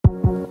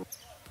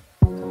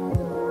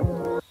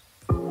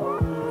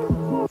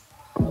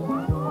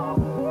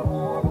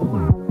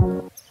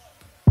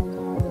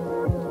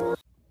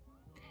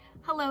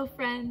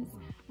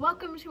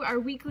Welcome to our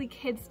weekly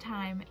Kids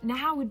Time.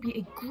 Now would be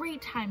a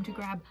great time to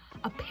grab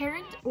a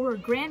parent or a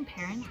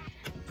grandparent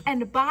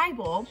and a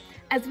Bible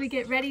as we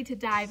get ready to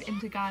dive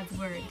into God's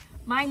Word.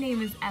 My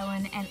name is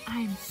Ellen and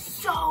I'm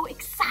so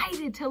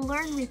excited to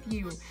learn with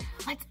you.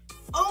 Let's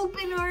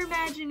open our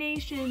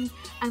imaginations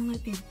and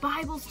let these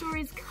Bible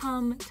stories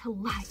come to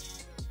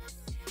life.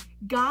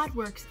 God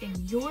works in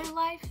your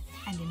life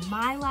and in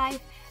my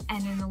life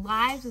and in the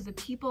lives of the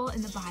people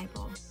in the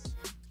Bible.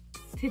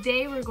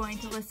 Today we're going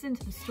to listen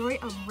to the story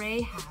of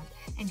Rahab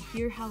and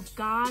hear how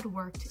God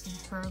worked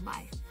in her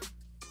life.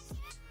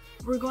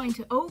 We're going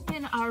to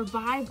open our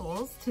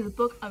Bibles to the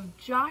book of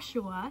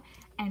Joshua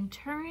and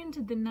turn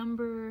to the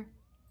number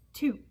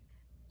 2.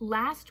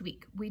 Last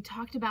week we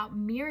talked about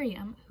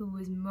Miriam, who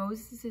was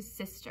Moses'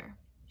 sister.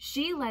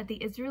 She led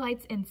the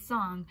Israelites in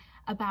song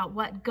about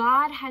what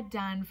God had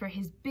done for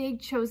his big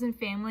chosen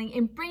family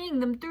in bringing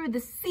them through the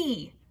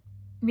sea.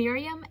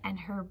 Miriam and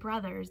her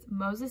brothers,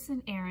 Moses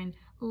and Aaron,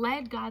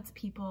 led God's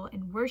people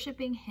in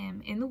worshiping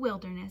him in the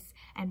wilderness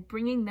and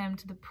bringing them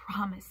to the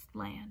promised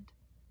land.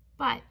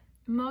 But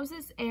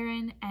Moses,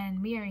 Aaron,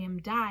 and Miriam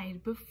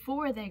died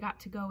before they got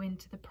to go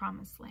into the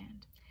promised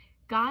land.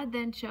 God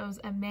then chose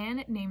a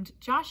man named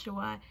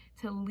Joshua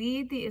to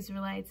lead the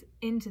Israelites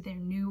into their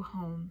new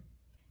home.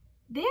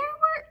 There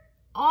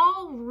were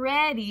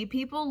already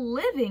people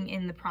living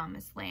in the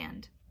promised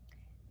land.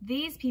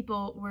 These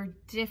people were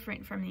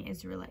different from the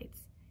Israelites.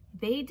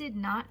 They did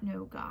not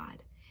know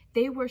God.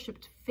 They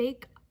worshipped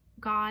fake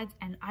gods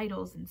and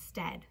idols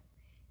instead.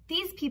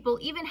 These people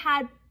even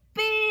had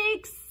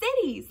big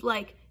cities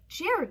like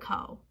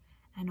Jericho,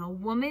 and a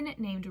woman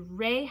named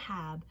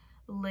Rahab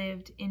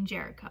lived in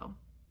Jericho.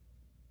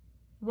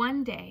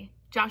 One day,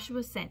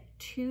 Joshua sent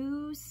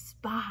 2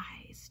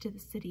 spies to the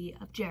city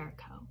of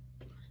Jericho.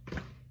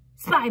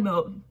 Spy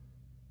mode.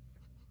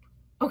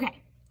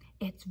 Okay,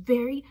 it's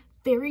very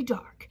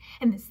dark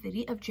in the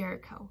city of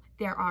Jericho.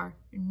 There are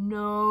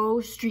no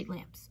street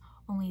lamps,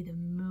 only the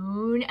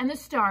moon and the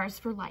stars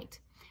for light.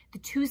 The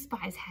 2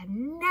 spies had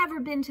never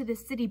been to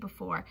this city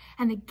before,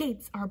 and the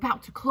gates are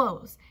about to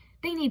close.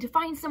 They need to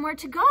find somewhere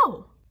to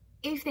go.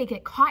 If they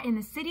get caught in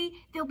the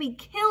city, they'll be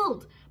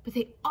killed, but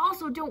they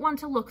also don't want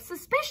to look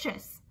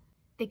suspicious.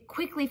 They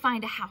quickly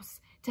find a house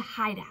to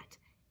hide at.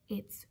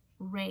 It's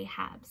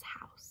Rahab's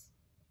house.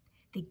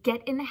 They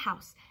get in the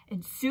house,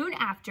 and soon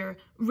after,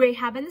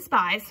 Rahab and the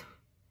spies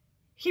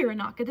hear a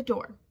knock at the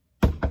door.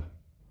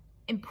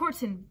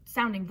 Important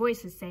sounding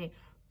voices say,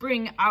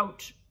 "Bring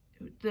out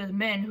the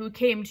men who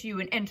came to you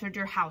and entered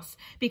your house,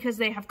 because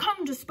they have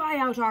come to spy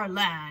out our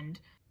land."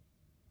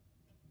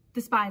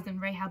 The spies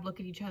and Rahab look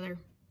at each other,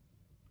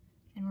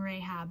 and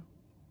Rahab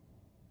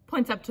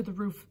points up to the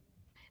roof.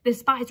 The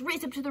spies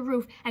race up to the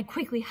roof and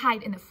quickly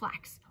hide in the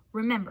flax.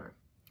 Remember,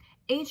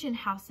 ancient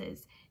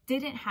houses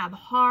didn't have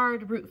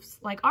hard roofs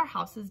like our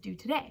houses do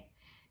today.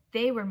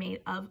 They were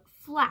made of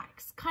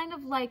flax, kind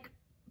of like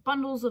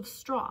bundles of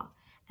straw,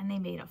 and they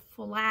made a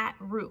flat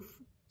roof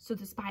so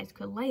the spies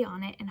could lay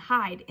on it and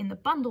hide in the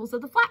bundles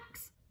of the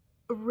flax.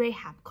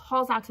 Rahab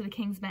calls out to the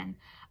king's men,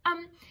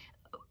 1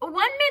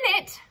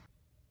 minute.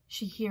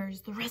 She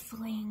hears the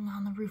rustling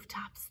on the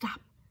rooftop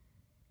stop.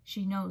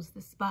 She knows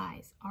the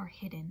spies are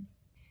hidden.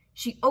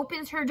 She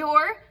opens her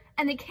door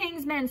and the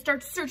king's men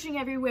start searching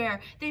everywhere.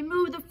 They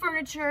move the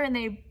furniture and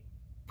they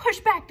push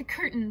back the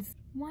curtains.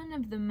 One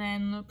of the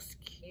men looks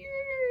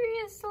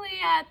curiously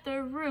at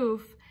the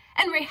roof,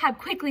 and Rahab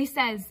quickly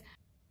says,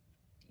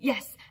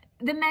 "Yes,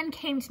 the men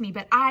came to me,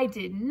 but I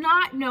did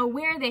not know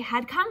where they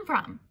had come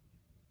from."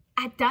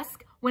 At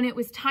dusk, when it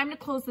was time to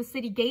close the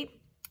city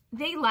gate,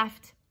 they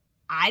left.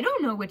 I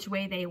don't know which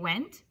way they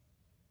went.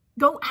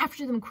 Go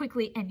after them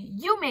quickly and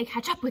you may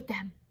catch up with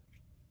them.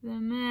 The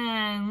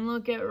men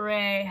look at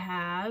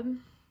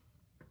Rahab.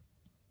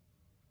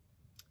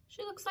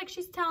 She looks like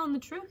she's telling the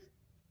truth.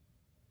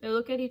 They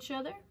look at each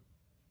other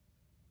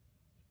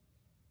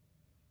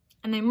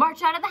and they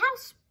march out of the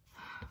house.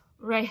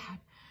 Rahab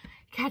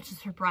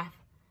catches her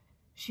breath.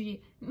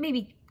 She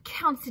maybe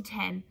counts to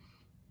 10,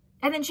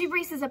 and then she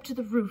races up to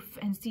the roof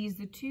and sees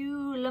the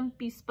 2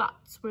 lumpy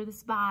spots where the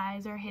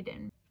spies are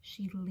hidden.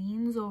 She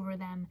leans over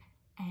them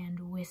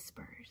and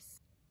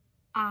whispers,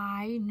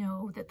 "I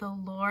know that the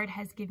Lord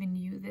has given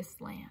you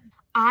this land.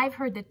 I've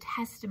heard the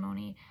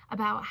testimony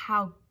about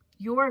how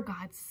your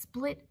God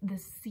split the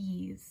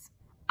seas.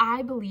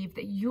 I believe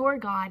that your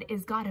God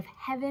is God of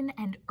heaven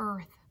and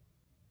earth.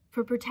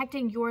 For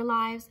protecting your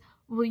lives,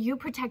 will you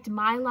protect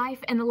my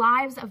life and the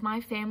lives of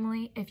my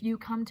family if you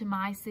come to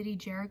my city,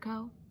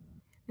 Jericho?"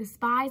 The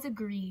spies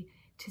agree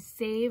to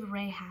save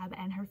Rahab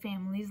and her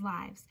family's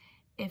lives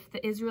if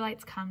the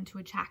Israelites come to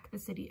attack the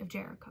city of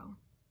Jericho.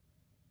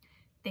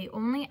 They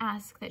only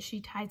ask that she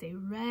ties a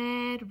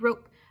red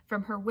rope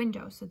from her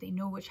window so they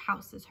know which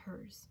house is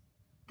hers.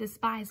 The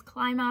spies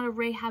climb out of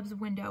Rahab's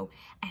window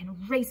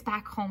and race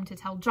back home to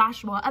tell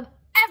Joshua of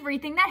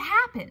everything that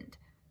happened.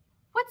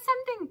 What's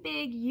something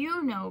big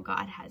you know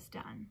God has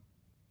done?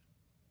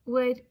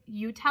 Would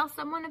you tell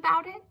someone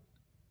about it?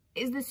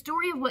 Is the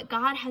story of what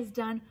God has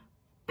done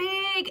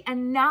big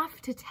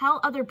enough to tell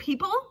other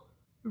people?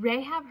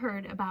 Rahab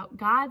heard about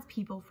God's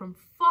people from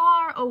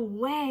far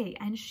away,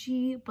 and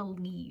she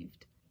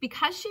believed.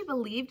 Because she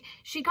believed,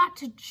 she got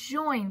to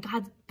join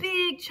God's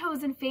big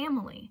chosen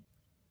family.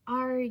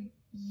 Are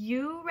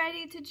you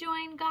ready to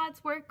join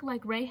God's work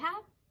like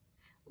Rahab?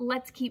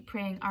 Let's keep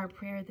praying our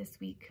prayer this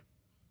week.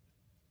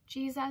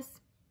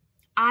 Jesus,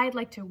 I'd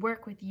like to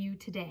work with you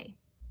today.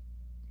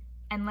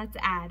 And let's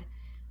add,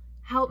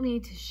 help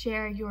me to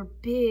share your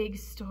big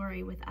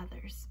story with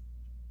others.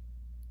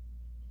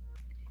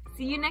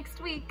 See you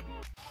next week.